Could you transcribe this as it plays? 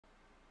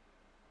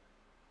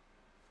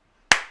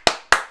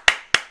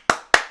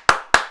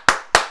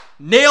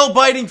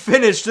nail-biting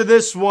finish to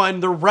this one.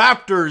 The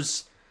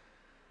Raptors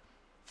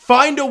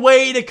find a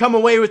way to come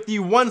away with the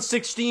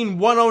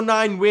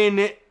 116-109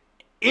 win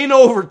in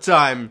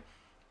overtime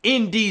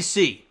in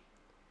DC.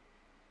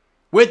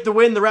 With the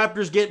win, the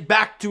Raptors get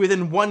back to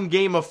within one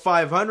game of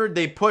 500.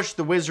 They push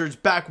the Wizards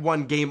back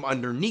one game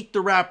underneath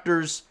the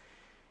Raptors.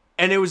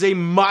 And it was a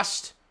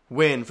must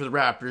win for the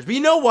Raptors. But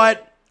you know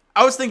what?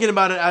 I was thinking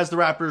about it as the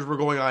Raptors were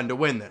going on to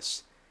win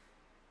this.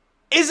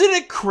 Isn't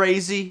it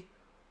crazy?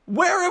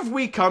 Where have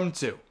we come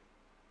to?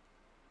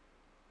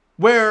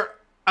 Where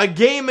a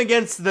game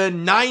against the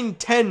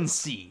 9-10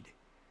 seed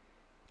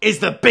is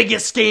the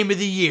biggest game of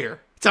the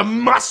year. It's a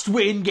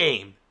must-win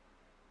game.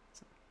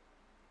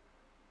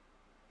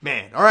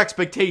 Man, our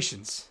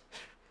expectations.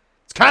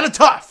 It's kind of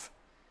tough.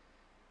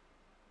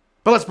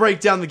 But let's break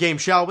down the game,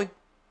 shall we?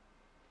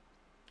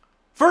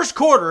 First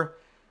quarter,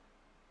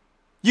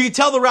 you can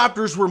tell the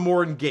Raptors were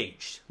more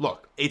engaged.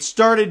 Look, it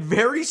started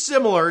very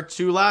similar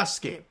to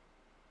last game,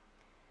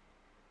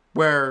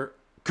 where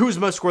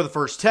Kuzma scored the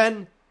first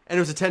 10, and it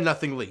was a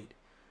 10-0 lead.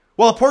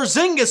 While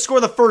Porzingis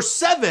scored the first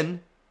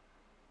 7,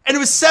 and it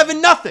was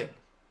 7-0.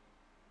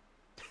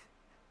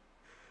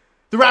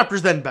 The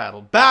Raptors then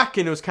battled back,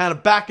 and it was kind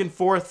of back and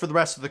forth for the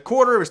rest of the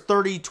quarter. It was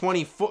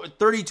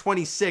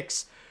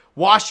 30-26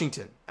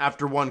 Washington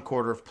after one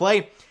quarter of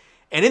play.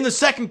 And in the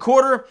second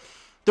quarter,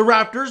 the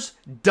Raptors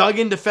dug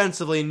in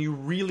defensively, and you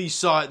really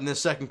saw it in the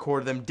second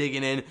quarter, them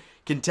digging in,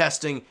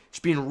 contesting,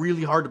 just being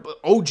really hard.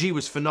 OG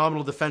was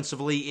phenomenal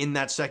defensively in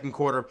that second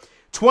quarter.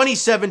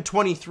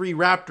 27-23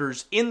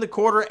 Raptors in the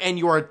quarter, and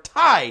you are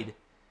tied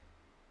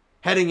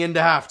heading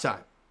into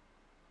halftime.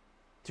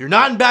 So you're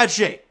not in bad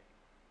shape.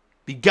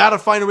 You got to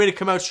find a way to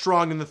come out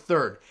strong in the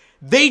third.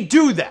 They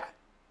do that.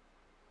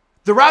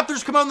 The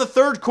Raptors come out in the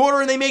third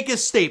quarter and they make a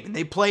statement.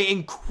 They play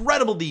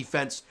incredible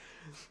defense.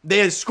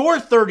 They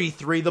score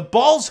 33. The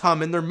ball's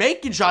humming. They're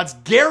making shots.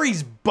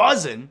 Gary's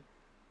buzzing.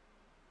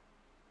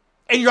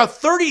 And you're at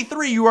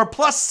 33. You are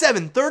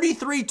 +7.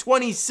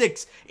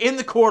 33-26 in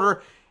the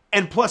quarter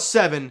and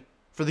 +7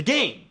 for the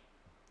game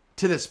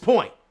to this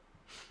point.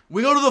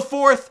 We go to the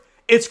fourth.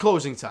 It's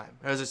closing time.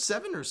 Is it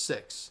 7 or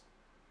 6?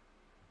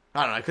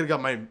 I don't know. I could have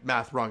got my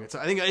math wrong.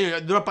 I think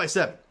they're up by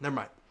 7. Never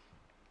mind.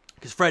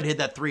 Because Fred hit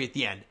that 3 at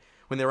the end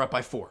when they were up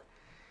by 4.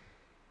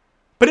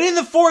 But in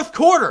the fourth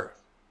quarter,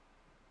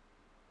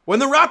 when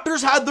the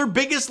Raptors had their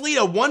biggest lead,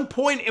 at one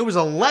point it was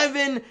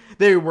 11.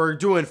 They were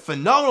doing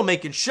phenomenal,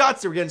 making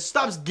shots. They were getting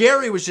stops.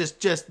 Gary was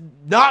just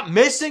not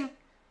missing.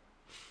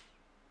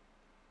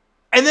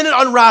 And then it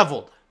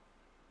unraveled.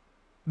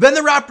 Then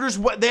the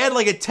Raptors, they had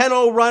like a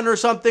 10-0 run or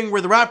something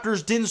where the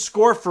Raptors didn't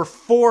score for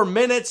 4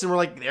 minutes. And we're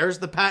like, there's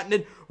the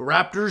patented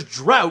Raptors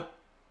drought.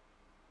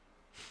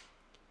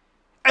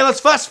 And let's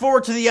fast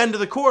forward to the end of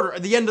the quarter,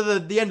 the end of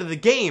the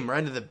game, or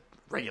end of the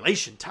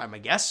regulation time, I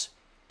guess.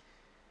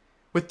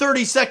 With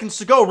 30 seconds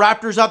to go,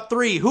 Raptors up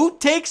 3. Who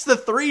takes the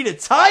 3 to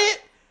tie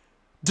it?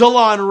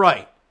 DeLon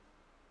Wright.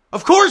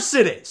 Of course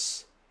it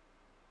is.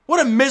 What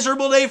a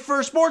miserable day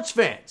for sports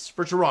fans,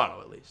 for Toronto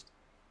at least.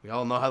 We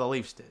all know how the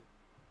Leafs did.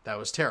 That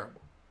was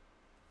terrible.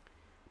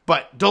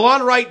 But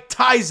DeLon Wright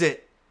ties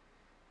it.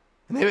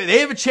 And they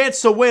have a chance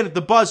to win at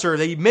the buzzer.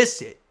 They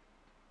miss it.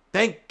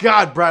 Thank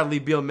God Bradley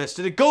Beal missed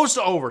it. It goes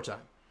to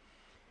overtime.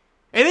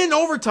 And in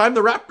overtime,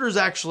 the Raptors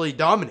actually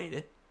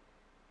dominated.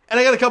 And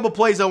I got a couple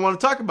plays I want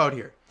to talk about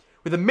here.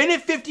 With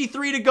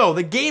 1:53 to go,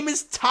 the game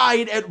is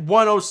tied at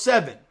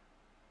 107.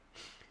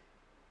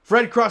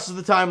 Fred crosses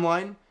the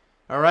timeline.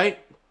 All right.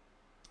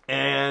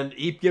 And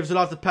he gives it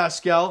off to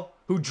Pascal,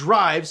 who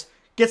drives.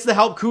 Gets the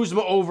help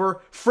Kuzma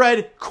over.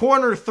 Fred,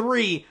 corner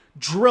 3,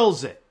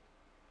 drills it.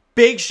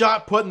 Big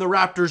shot putting the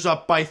Raptors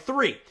up by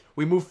 3.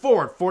 We move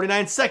forward.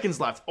 49 seconds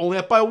left. Only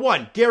up by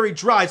 1. Gary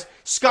drives.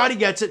 Scotty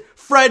gets it.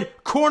 Fred,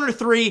 corner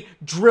 3,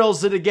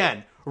 drills it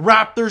again.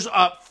 Raptors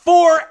up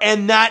 4,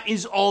 and that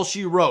is all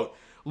she wrote.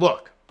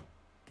 Look,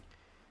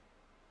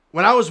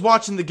 when I was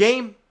watching the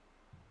game,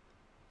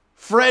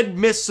 Fred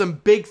missed some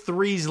big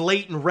threes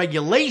late in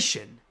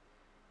regulation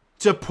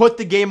to put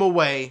the game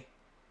away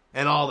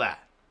and all that.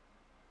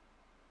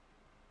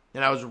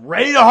 And I was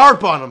ready to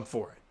harp on him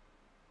for it.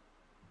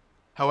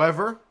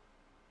 However,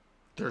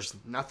 there's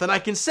nothing I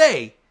can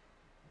say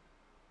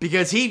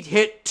because he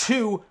hit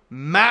 2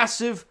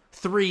 massive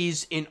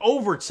threes in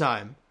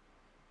overtime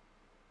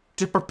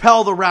to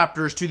propel the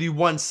Raptors to the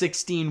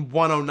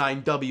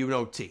 116-109 W in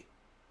OT.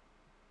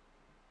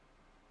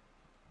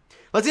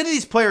 Let's get into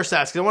these player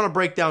stats because I want to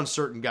break down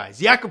certain guys.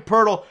 Jakob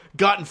Poeltl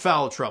got in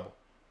foul trouble.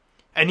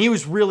 And he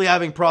was really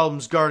having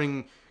problems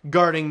guarding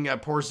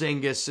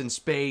Porzingis in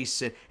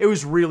space. And it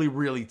was really,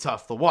 really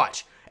tough to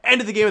watch.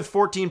 Ended the game with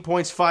 14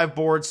 points, 5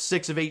 boards,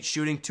 6 of 8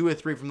 shooting, 2 of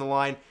 3 from the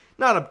line.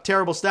 Not a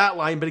terrible stat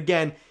line, but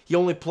again, he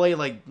only played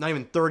like not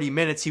even 30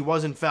 minutes. He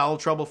was in foul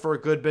trouble for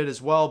a good bit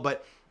as well,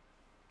 but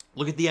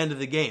look at the end of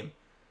the game.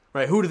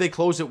 Right? Who did they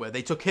close it with?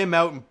 They took him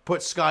out and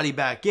put Scotty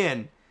back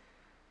in.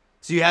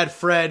 So you had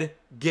Fred,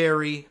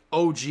 Gary,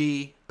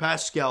 OG,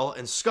 Pascal,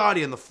 and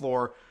Scotty on the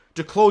floor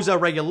to close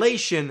out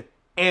regulation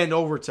and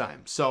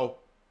overtime. So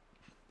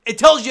it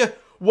tells you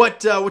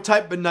what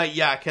type of night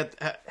Yak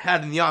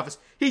had in the office.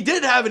 He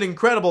did have an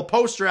incredible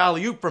poster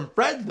alley-oop from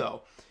Fred,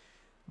 though.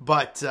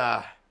 But,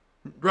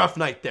 rough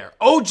night there.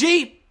 OG,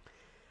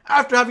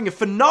 after having a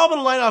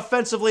phenomenal night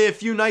offensively a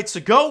few nights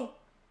ago,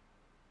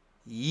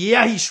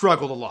 yeah, he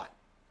struggled a lot.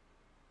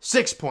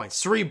 6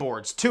 points, 3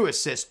 boards, 2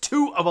 assists,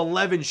 2 of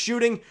 11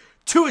 shooting,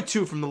 2 of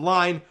 2 from the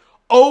line,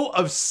 0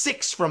 of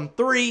 6 from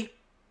 3.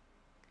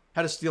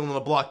 Had a steal on the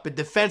block, but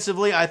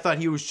defensively, I thought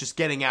he was just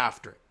getting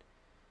after it.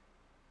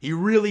 He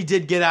really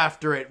did get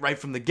after it right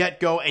from the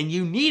get-go, and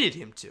you needed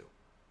him to.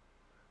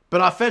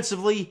 But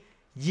offensively,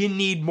 you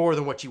need more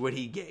than what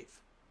he gave.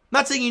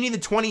 Not saying you need the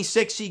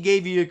 26 he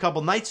gave you a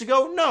couple nights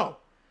ago, no.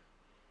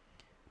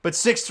 But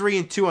 6, 3,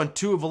 and 2 on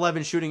 2 of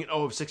 11 shooting and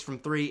 0 of 6 from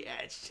 3,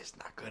 it's just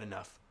not good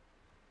enough.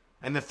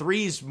 And the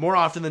threes, more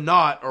often than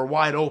not, are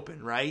wide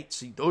open, right?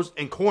 So those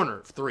in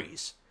corner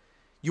threes.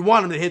 You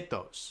want him to hit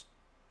those.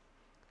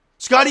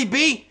 Scotty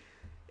B,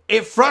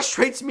 it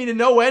frustrates me to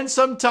no end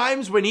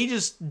sometimes when he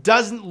just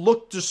doesn't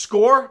look to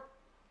score.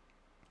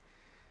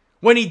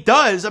 When he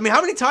does, I mean,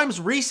 how many times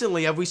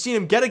recently have we seen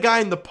him get a guy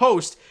in the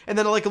post and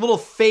then like a little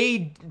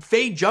fade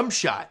jump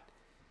shot?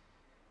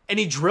 And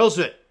he drills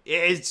it.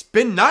 It's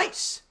been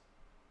nice.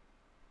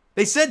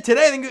 They said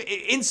today, I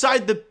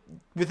think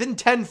within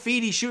 10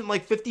 feet, he's shooting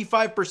like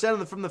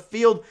 55% from the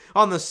field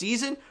on the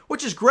season,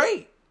 which is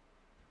great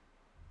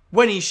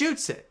when he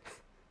shoots it.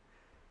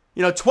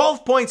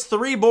 12 points,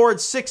 3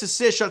 boards, 6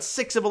 assists, shot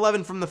 6 of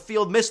 11 from the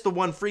field, missed the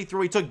 1 free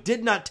throw he took,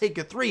 did not take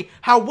a 3.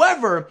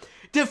 However,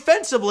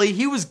 defensively,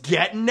 he was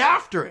getting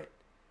after it.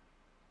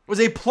 It was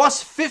a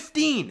plus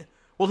 15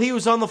 while he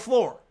was on the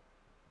floor.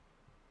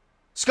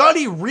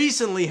 Scotty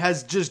recently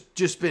has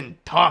just been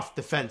tough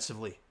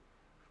defensively.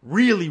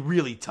 Really,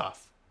 really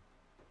tough.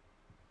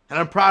 And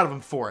I'm proud of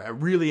him for it. I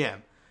really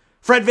am.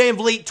 Fred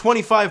VanVleet,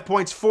 25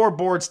 points, 4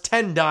 boards,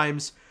 10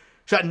 dimes.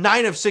 Shot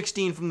 9 of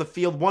 16 from the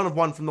field, 1 of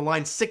 1 from the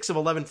line, 6 of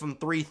 11 from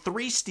 3,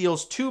 3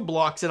 steals, 2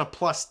 blocks, and a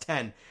plus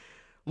 10.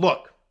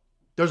 Look,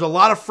 there's a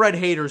lot of Fred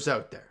haters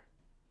out there.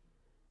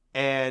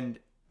 And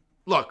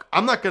look,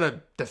 I'm not going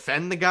to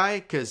defend the guy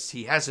because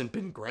he hasn't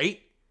been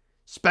great,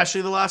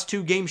 especially the last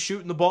 2 games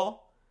shooting the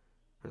ball.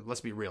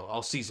 Let's be real,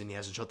 all season he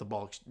hasn't shot the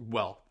ball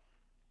well.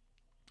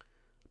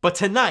 But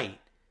tonight,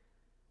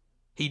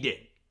 he did.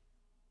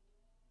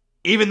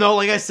 Even though,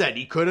 like I said,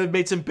 he could have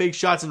made some big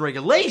shots in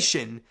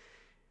regulation,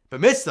 but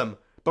missed them,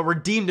 but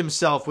redeemed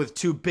himself with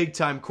 2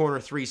 big-time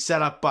corner threes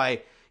set up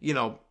by,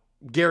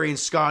 Gary and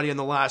Scotty on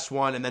the last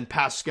one, and then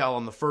Pascal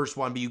on the first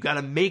one. But you got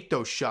to make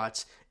those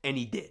shots, and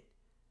he did.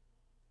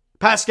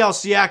 Pascal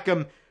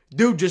Siakam,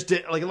 dude, just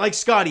did, like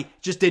Scotty,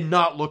 just did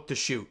not look to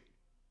shoot.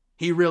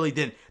 He really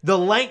didn't. The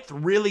length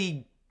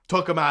really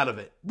took him out of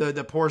it.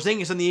 The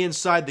Porzingis on the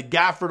inside, the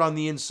Gafford on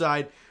the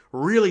inside,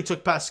 really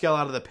took Pascal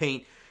out of the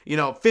paint.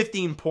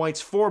 15 points,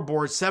 4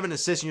 boards, 7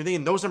 assists, and you're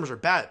thinking those numbers are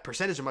bad.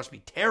 Percentage must be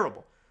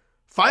terrible.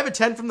 5 of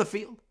 10 from the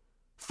field.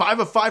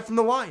 5 of 5 from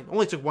the line.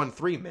 Only took 1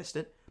 3, missed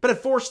it. But had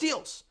 4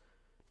 steals.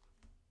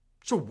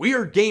 It's a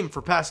weird game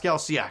for Pascal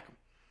Siakam.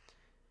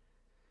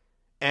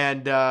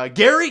 And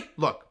Gary,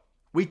 look,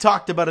 we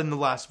talked about it in the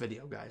last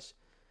video, guys.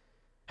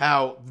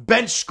 How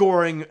bench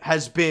scoring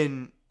has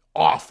been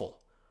awful.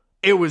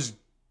 It was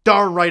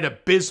darn right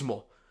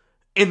abysmal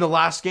in the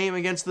last game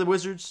against the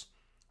Wizards,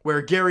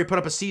 where Gary put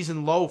up a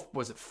season low,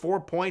 was it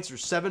 4 points or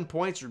 7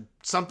 points or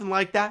something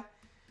like that?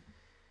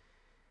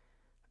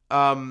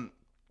 But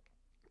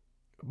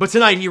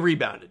tonight he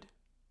rebounded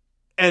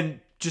and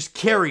just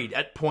carried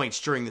at points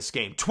during this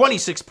game.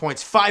 26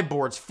 points, 5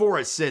 boards, 4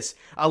 assists,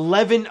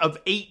 11 of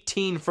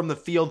 18 from the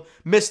field,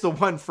 missed the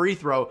 1 free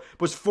throw,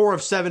 was 4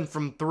 of 7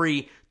 from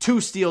 3,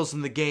 2 steals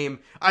in the game.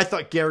 I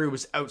thought Gary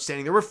was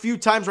outstanding. There were a few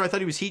times where I thought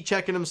he was heat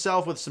checking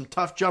himself with some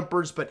tough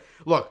jumpers, but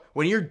look,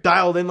 when you're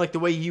dialed in like the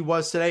way he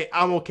was today,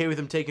 I'm okay with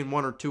him taking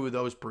 1 or 2 of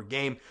those per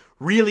game.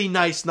 Really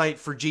nice night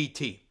for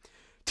GT.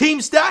 Team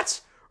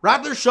stats,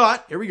 Raptors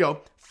shot, here we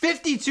go,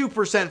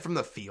 52% from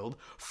the field,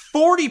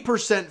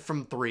 40%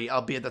 from 3,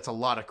 albeit that's a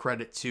lot of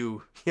credit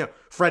to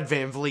Fred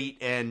VanVleet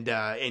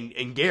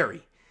and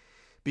Gary.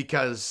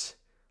 Because,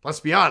 let's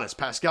be honest,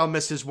 Pascal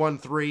missed his 1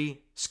 3,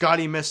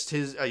 Scotty missed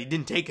his, he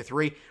didn't take a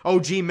 3,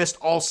 OG missed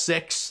all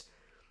 6,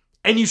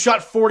 and you shot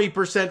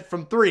 40%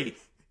 from 3.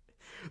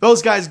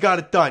 Those guys got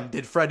it done,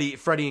 did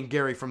Freddie and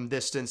Gary from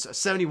distance.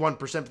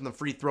 71% from the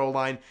free throw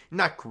line,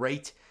 not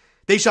great.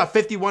 They shot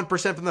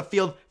 51% from the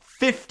field,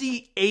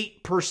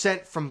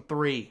 58% from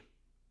 3.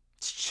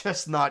 It's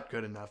just not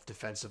good enough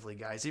defensively,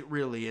 guys. It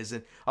really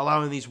isn't.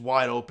 Allowing these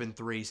wide open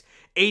threes.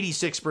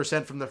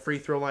 86% from the free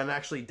throw line.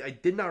 Actually, I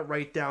did not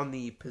write down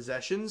the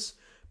possessions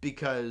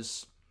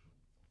because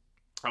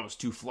I was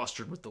too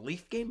flustered with the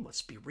Leaf game.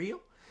 Let's be real.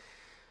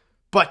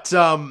 But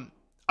I'm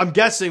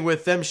guessing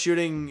with them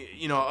shooting,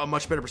 a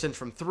much better percentage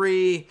from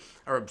 3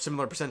 or a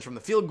similar percentage from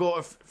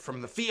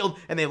the field,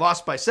 and they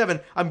lost by 7.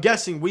 I'm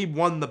guessing we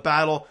won the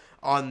battle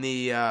on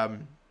the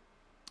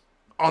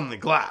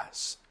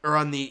glass. Or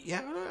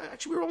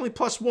actually we were only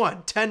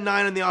 +1. 10-9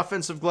 on the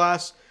offensive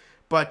glass,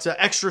 but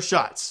extra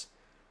shots.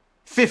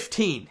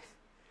 15.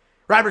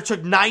 Raptors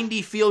took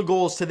 90 field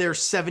goals to their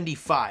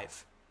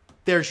 75.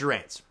 There's your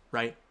answer,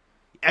 right?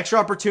 Extra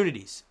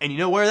opportunities. And you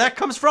know where that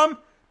comes from?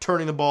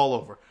 Turning the ball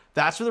over.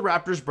 That's where the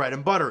Raptors' bread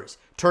and butter is.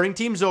 Turning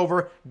teams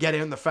over,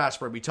 getting in the fast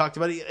break. We talked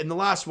about it in the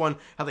last one,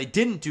 how they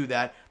didn't do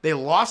that. They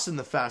lost in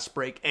the fast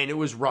break, and it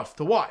was rough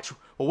to watch.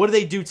 Well, what do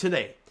they do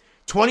today?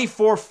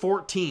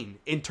 24-14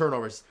 in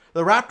turnovers.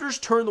 The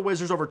Raptors turned the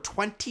Wizards over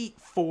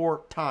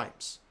 24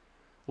 times,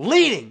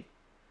 leading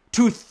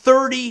to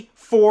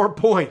 34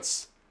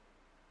 points.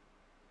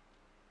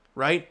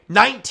 Right?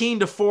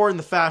 19-4 in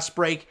the fast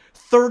break,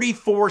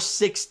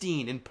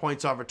 34-16 in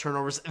points off of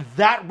turnovers.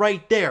 That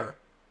right there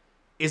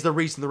is the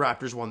reason the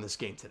Raptors won this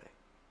game today.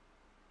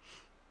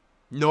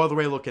 No other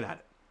way of looking at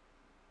it.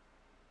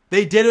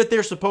 They did what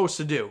they're supposed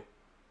to do.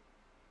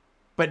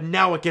 But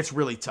now it gets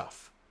really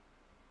tough.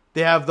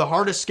 They have the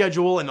hardest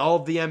schedule in all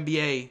of the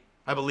NBA,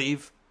 I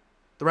believe,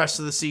 the rest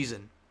of the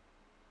season.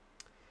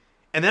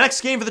 And the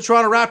next game for the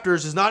Toronto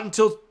Raptors is not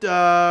until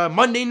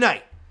Monday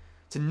night.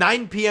 It's a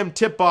 9 p.m.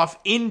 tip-off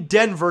in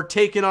Denver,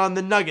 taking on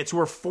the Nuggets, who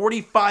are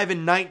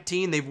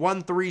 45-19. They've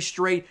won 3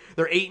 straight.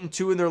 They're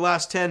 8-2 in their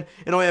last 10.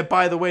 And oh yeah,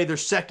 by the way, they're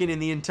second in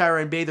the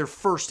entire NBA. They're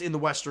first in the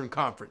Western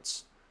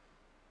Conference.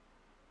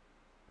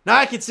 Now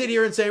I can sit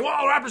here and say,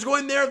 well, the Raptors go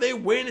in there, they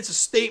win. It's a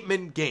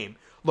statement game.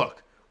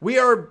 Look, we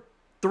are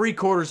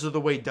 3/4 of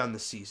the way done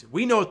this season.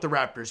 We know what the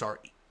Raptors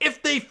are.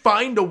 If they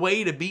find a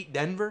way to beat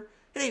Denver,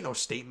 it ain't no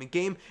statement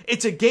game.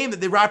 It's a game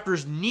that the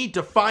Raptors need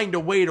to find a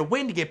way to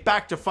win to get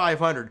back to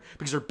 500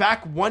 because they're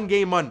back 1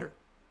 game under.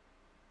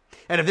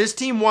 And if this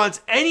team wants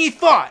any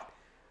thought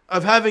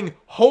of having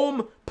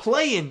home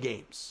play-in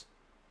games,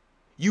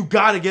 you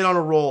got to get on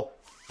a roll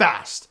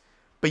fast.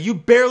 But you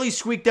barely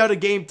squeaked out a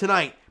game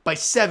tonight by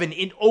 7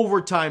 in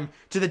overtime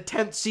to the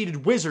 10th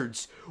seeded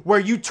Wizards, where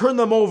you turn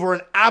them over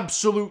an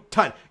absolute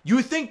ton.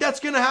 You think that's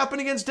going to happen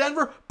against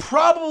Denver?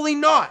 Probably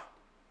not.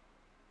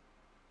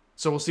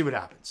 So we'll see what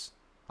happens.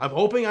 I'm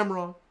hoping I'm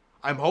wrong.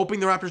 I'm hoping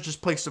the Raptors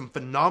just play some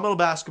phenomenal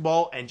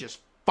basketball and just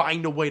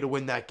find a way to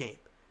win that game.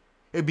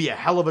 It'd be a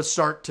hell of a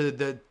start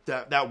to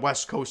that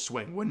West Coast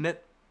swing, wouldn't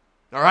it?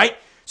 All right?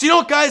 So you know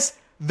what, guys?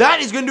 That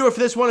is going to do it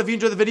for this one. If you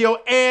enjoyed the video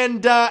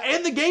and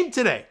the game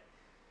today.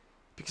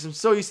 Because I'm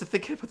so used to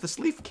thinking about this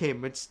Leaf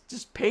game. It's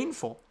just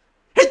painful.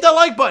 Hit that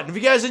like button if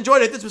you guys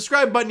enjoyed it. Hit the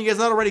subscribe button. You guys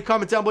not already,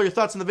 comment down below your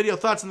thoughts on the video,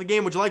 thoughts on the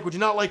game. Would you like, would you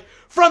not like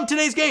from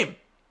today's game?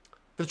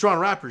 For the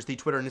Toronto Raptors, the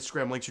Twitter and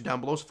Instagram links are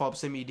down below, so follow up,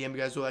 send me a DM. You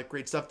guys do all that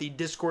great stuff. The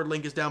Discord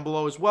link is down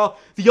below as well.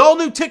 The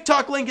all-new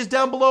TikTok link is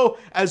down below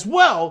as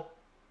well.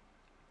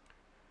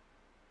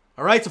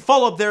 All right, so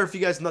follow up there if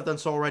you guys have not done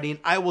so already, and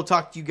I will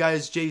talk to you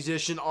guys, Jay's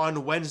Edition,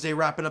 on Wednesday,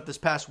 wrapping up this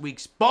past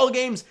week's ball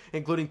games,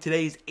 including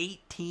today's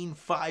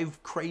 18-5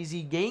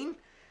 crazy game,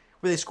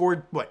 where they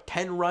scored,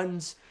 10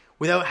 runs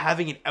without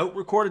having it out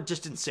recorded.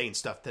 Just insane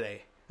stuff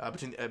today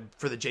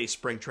for the Jay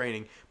Spring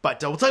training. But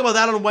we'll talk about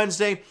that on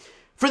Wednesday.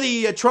 For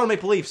the Toronto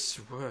Maple Leafs,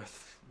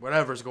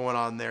 whatever's going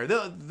on there.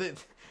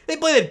 They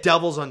play the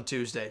Devils on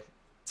Tuesday,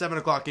 7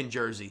 o'clock in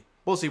Jersey.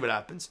 We'll see what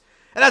happens.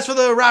 And as for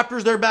the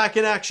Raptors, they're back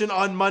in action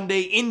on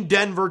Monday in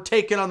Denver,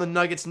 taking on the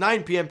Nuggets,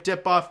 9 p.m.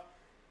 tip-off.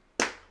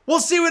 We'll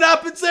see what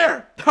happens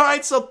there. All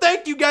right, so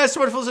thank you guys so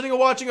much for listening and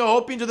watching. I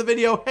hope you enjoyed the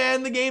video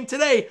and the game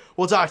today.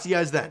 We'll talk to you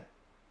guys then.